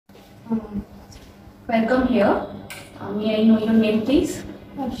Um, Welcome here. May I know your name, please?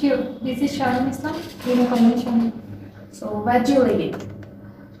 Sure. This is Sharon Islam, Reno Convention. So, where do you live in?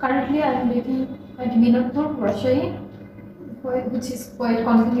 Currently, I am living at Minapur, Rajshahi, which is quite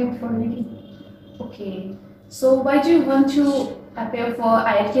convenient for me. Okay. So, why do you want to appear for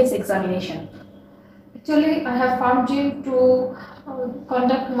IELTS examination? Actually, I have found dream to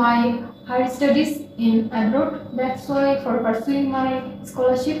conduct my higher studies in abroad. That's why, for pursuing my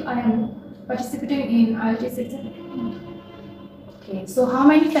scholarship, I am participating in IELTS exam. Okay. So, how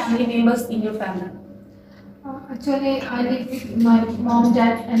many family members in your family? Actually, I live with my mom,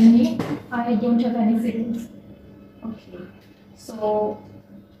 dad, and me. I don't have any siblings. Okay. So,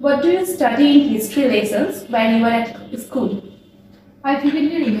 what do you study in history lessons when you were at school? I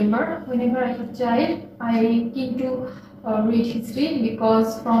vividly remember whenever I was a child, I came to read history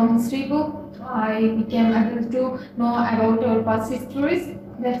because from history book I became able to know about our past histories.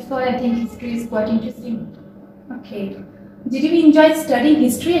 That's why I think history is quite interesting. Okay. Did you enjoy studying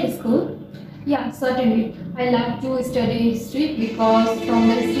history at school? Yeah, certainly. I love to study history because from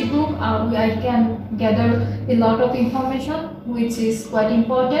the history book I can gather a lot of information which is quite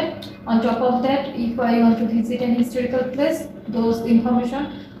important. On top of that, if I want to visit an historical place, those information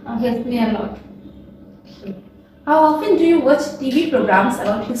help me a lot. Okay. How often do you watch TV programs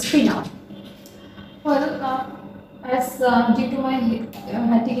about history now? Well, as due to my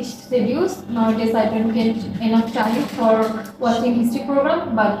hectic schedules, nowadays I don't get enough time for watching history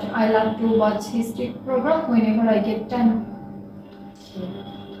program, but I love to watch history program whenever I get time.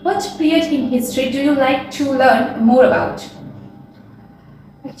 What period in history do you like to learn more about?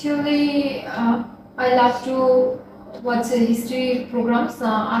 Actually, I love to watch history programs.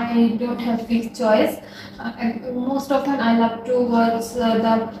 I don't have fixed choice. Most often, I love to watch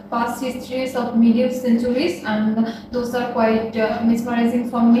the past histories of medieval centuries, and those are quite mesmerizing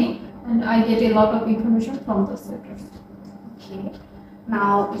for me. And I get a lot of information from those sectors. Okay.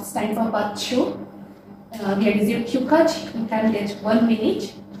 Now it's time for part 2. Here is your cue card. You can get 1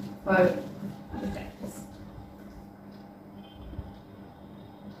 minute for the practice.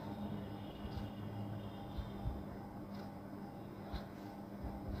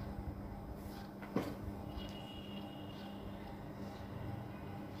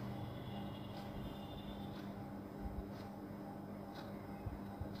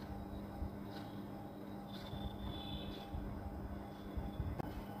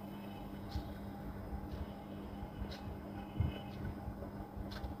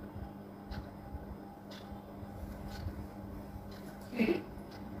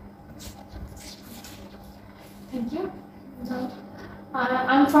 Thank you.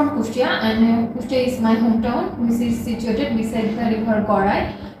 I'm from Kustia, and Kustia is my hometown, which is situated beside the river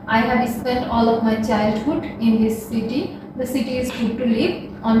Gorai. I have spent all of my childhood in this city. The city is good to live.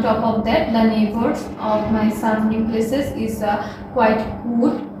 On top of that, the neighbors of my surrounding places is quite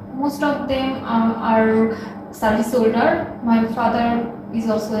good. Most of them are service holder. My father is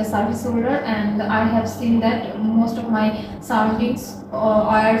also a service holder, and I have seen that most of my surroundings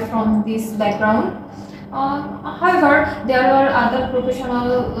are from this background. However, there were other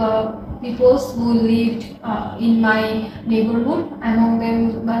professional people who lived in my neighborhood. Among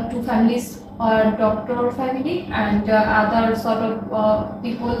them, two families are doctor family, and other sort of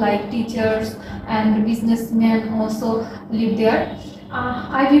people like teachers and businessmen also live there.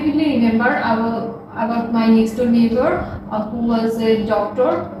 I vividly remember about my next door neighbor who was a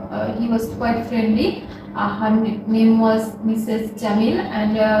doctor. He was quite friendly. Her name was Mrs. Jamil,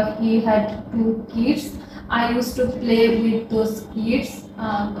 and he had two kids. I used to play with those kids.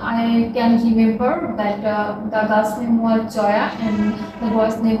 I can remember that the girl's name was Joya and the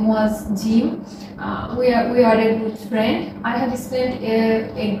boy's name was Jim. We are a good friend. I have spent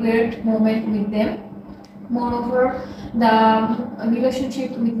a great moment with them. Moreover, the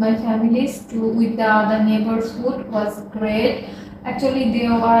relationship with my families with the other neighborhood was great. Actually, they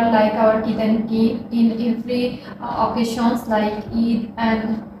were like our kid and kin in every occasions like Eid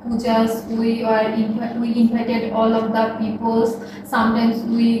and pujas. We invited all of the peoples. Sometimes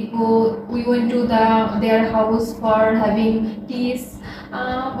we went to their house for having teas.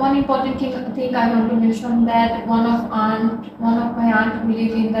 One important thing I want to mention that one of my aunt who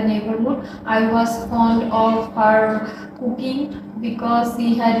live in the neighborhood, I was fond of her cooking because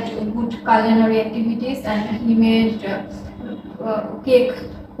he had good culinary activities and he made cake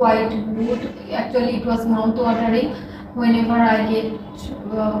quite good. Actually, it was mouth watering. Whenever I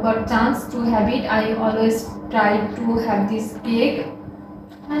got chance to have it, I always try to have this cake,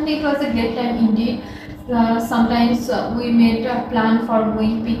 and it was a great time indeed. Sometimes we made a plan for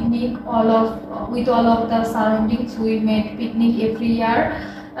going picnic with all of the surroundings. We made picnic every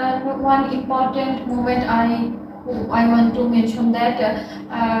year. And one important moment I want to mention that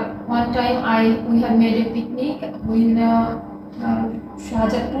one time we have made a picnic in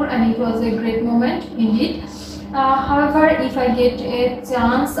Shahjatpur, and it was a great moment indeed. However, if I get a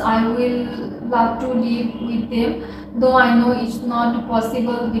chance, I will love to live with them. Though I know it's not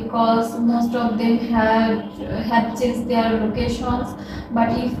possible because most of them have changed their locations.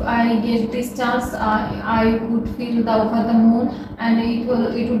 But if I get this chance, I would feel the over the moon, and it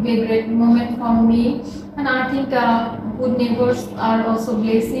would be a great moment for me. And I think good neighbors are also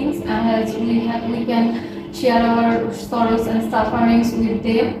blessings, as we can share our sorrows and sufferings with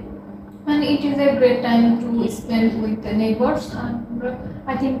them, and it is a great time to spend with the neighbors. And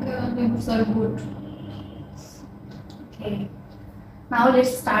I think neighbors are good. Okay. Now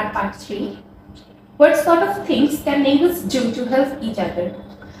let's start part 3. What sort of things can neighbors do to help each other?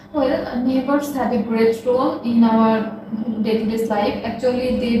 Well, neighbors have a great role in our day-to-day life.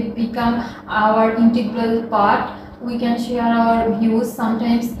 Actually, they become our integral part. We can share our views.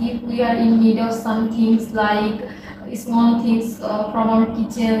 Sometimes if we are in need of some things like small things from our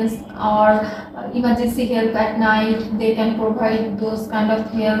kitchens or emergency help at night, they can provide those kind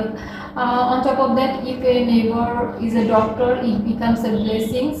of help. On top of that, if a neighbor is a doctor, it becomes a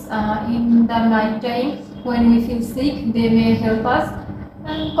blessing. In the night time when we feel sick, they may help us.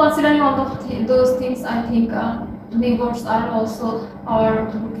 And considering all of those things, I think neighbors are also our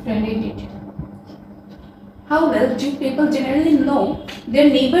good friend indeed. How well do people generally know their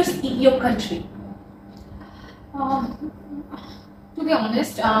neighbors in your country? To be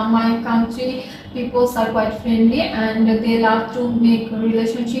honest, my country peoples are quite friendly and they love to make a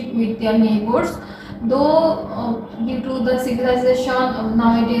relationship with their neighbors. Though due to the civilization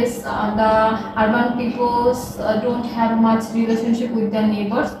nowadays, the urban peoples don't have much relationship with their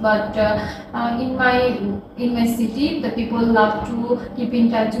neighbors. But in my city, the people love to keep in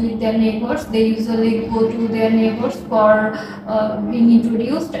touch with their neighbors. They usually go to their neighbors for being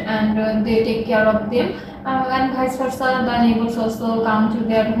introduced, and they take care of them. And vice versa, the neighbors also come to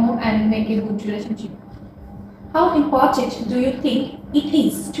their home and make a good relationship. How important do you think it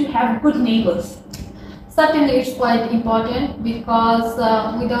is to have good neighbors? Certainly, it's quite important because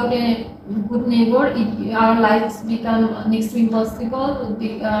without a good neighbor, our lives become next to impossible.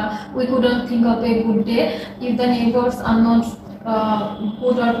 We couldn't think of a good day if the neighbors are not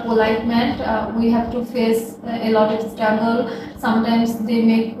good or polite man. We have to face a lot of struggle. Sometimes they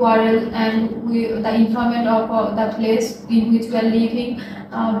make quarrel, and the environment of the place in which we are living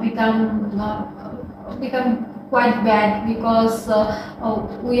become quite bad because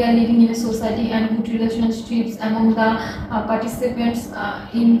we are living in a society, and good relationships among the participants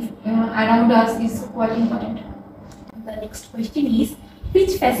around us is quite important. The next question is,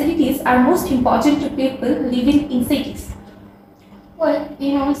 which facilities are most important to people living in cities? Well,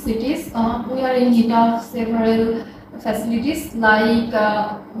 in our cities, we are in need of several facilities, like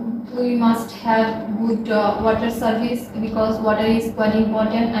we must have good water service because water is quite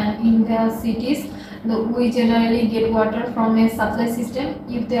important, and in the cities we generally get water from a supply system.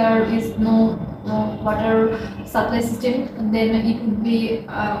 If there is no water supply system, then it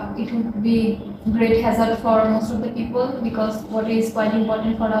would be great hazard for most of the people because water is quite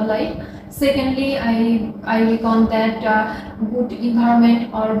important for our life. Secondly, I reckon that good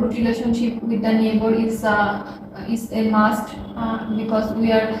environment or good relationship with the neighbor is a must because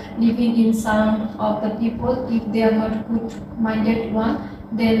we are living in surround of the people. If they are not good minded one,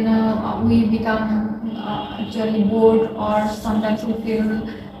 then we become actually bored, or sometimes we feel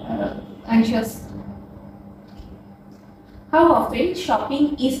anxious. How often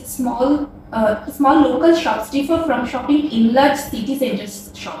shopping is small local shops differ from shopping in large city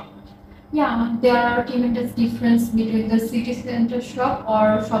centers shop? Yeah, there are tremendous difference between the city center shop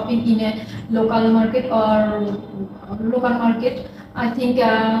or shopping in a local market I think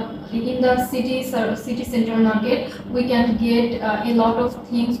in the city center market we can get a lot of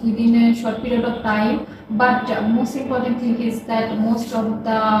things within a short period of time. But most important thing is that most of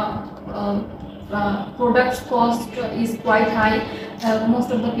the products cost is quite high.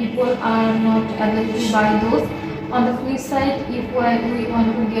 Most of the people are not able to buy those. On the flip side, if we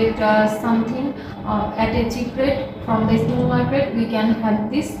want to get something at a cheap rate from the small market, we can have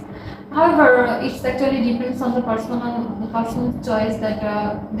this. However, it actually depends on the personal choice that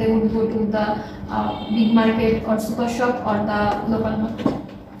they would go to the big market or super shop or the local market.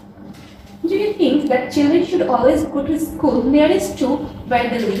 Do you think that children should always go to school nearest to where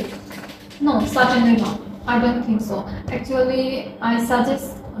they live? No, certainly not. I don't think so. Actually, I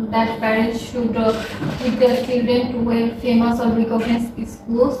suggest that parents should take their children to a famous or recognized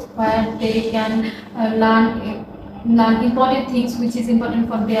schools where they can learn learn important things which is important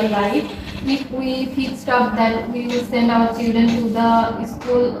for their life. If we fixed up that we will send our children to the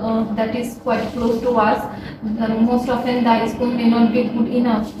school that is quite close to us, most often the school may not be good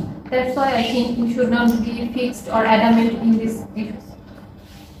enough. That's why I think we should not be fixed or adamant in these issues.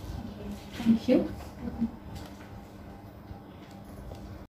 Thank you.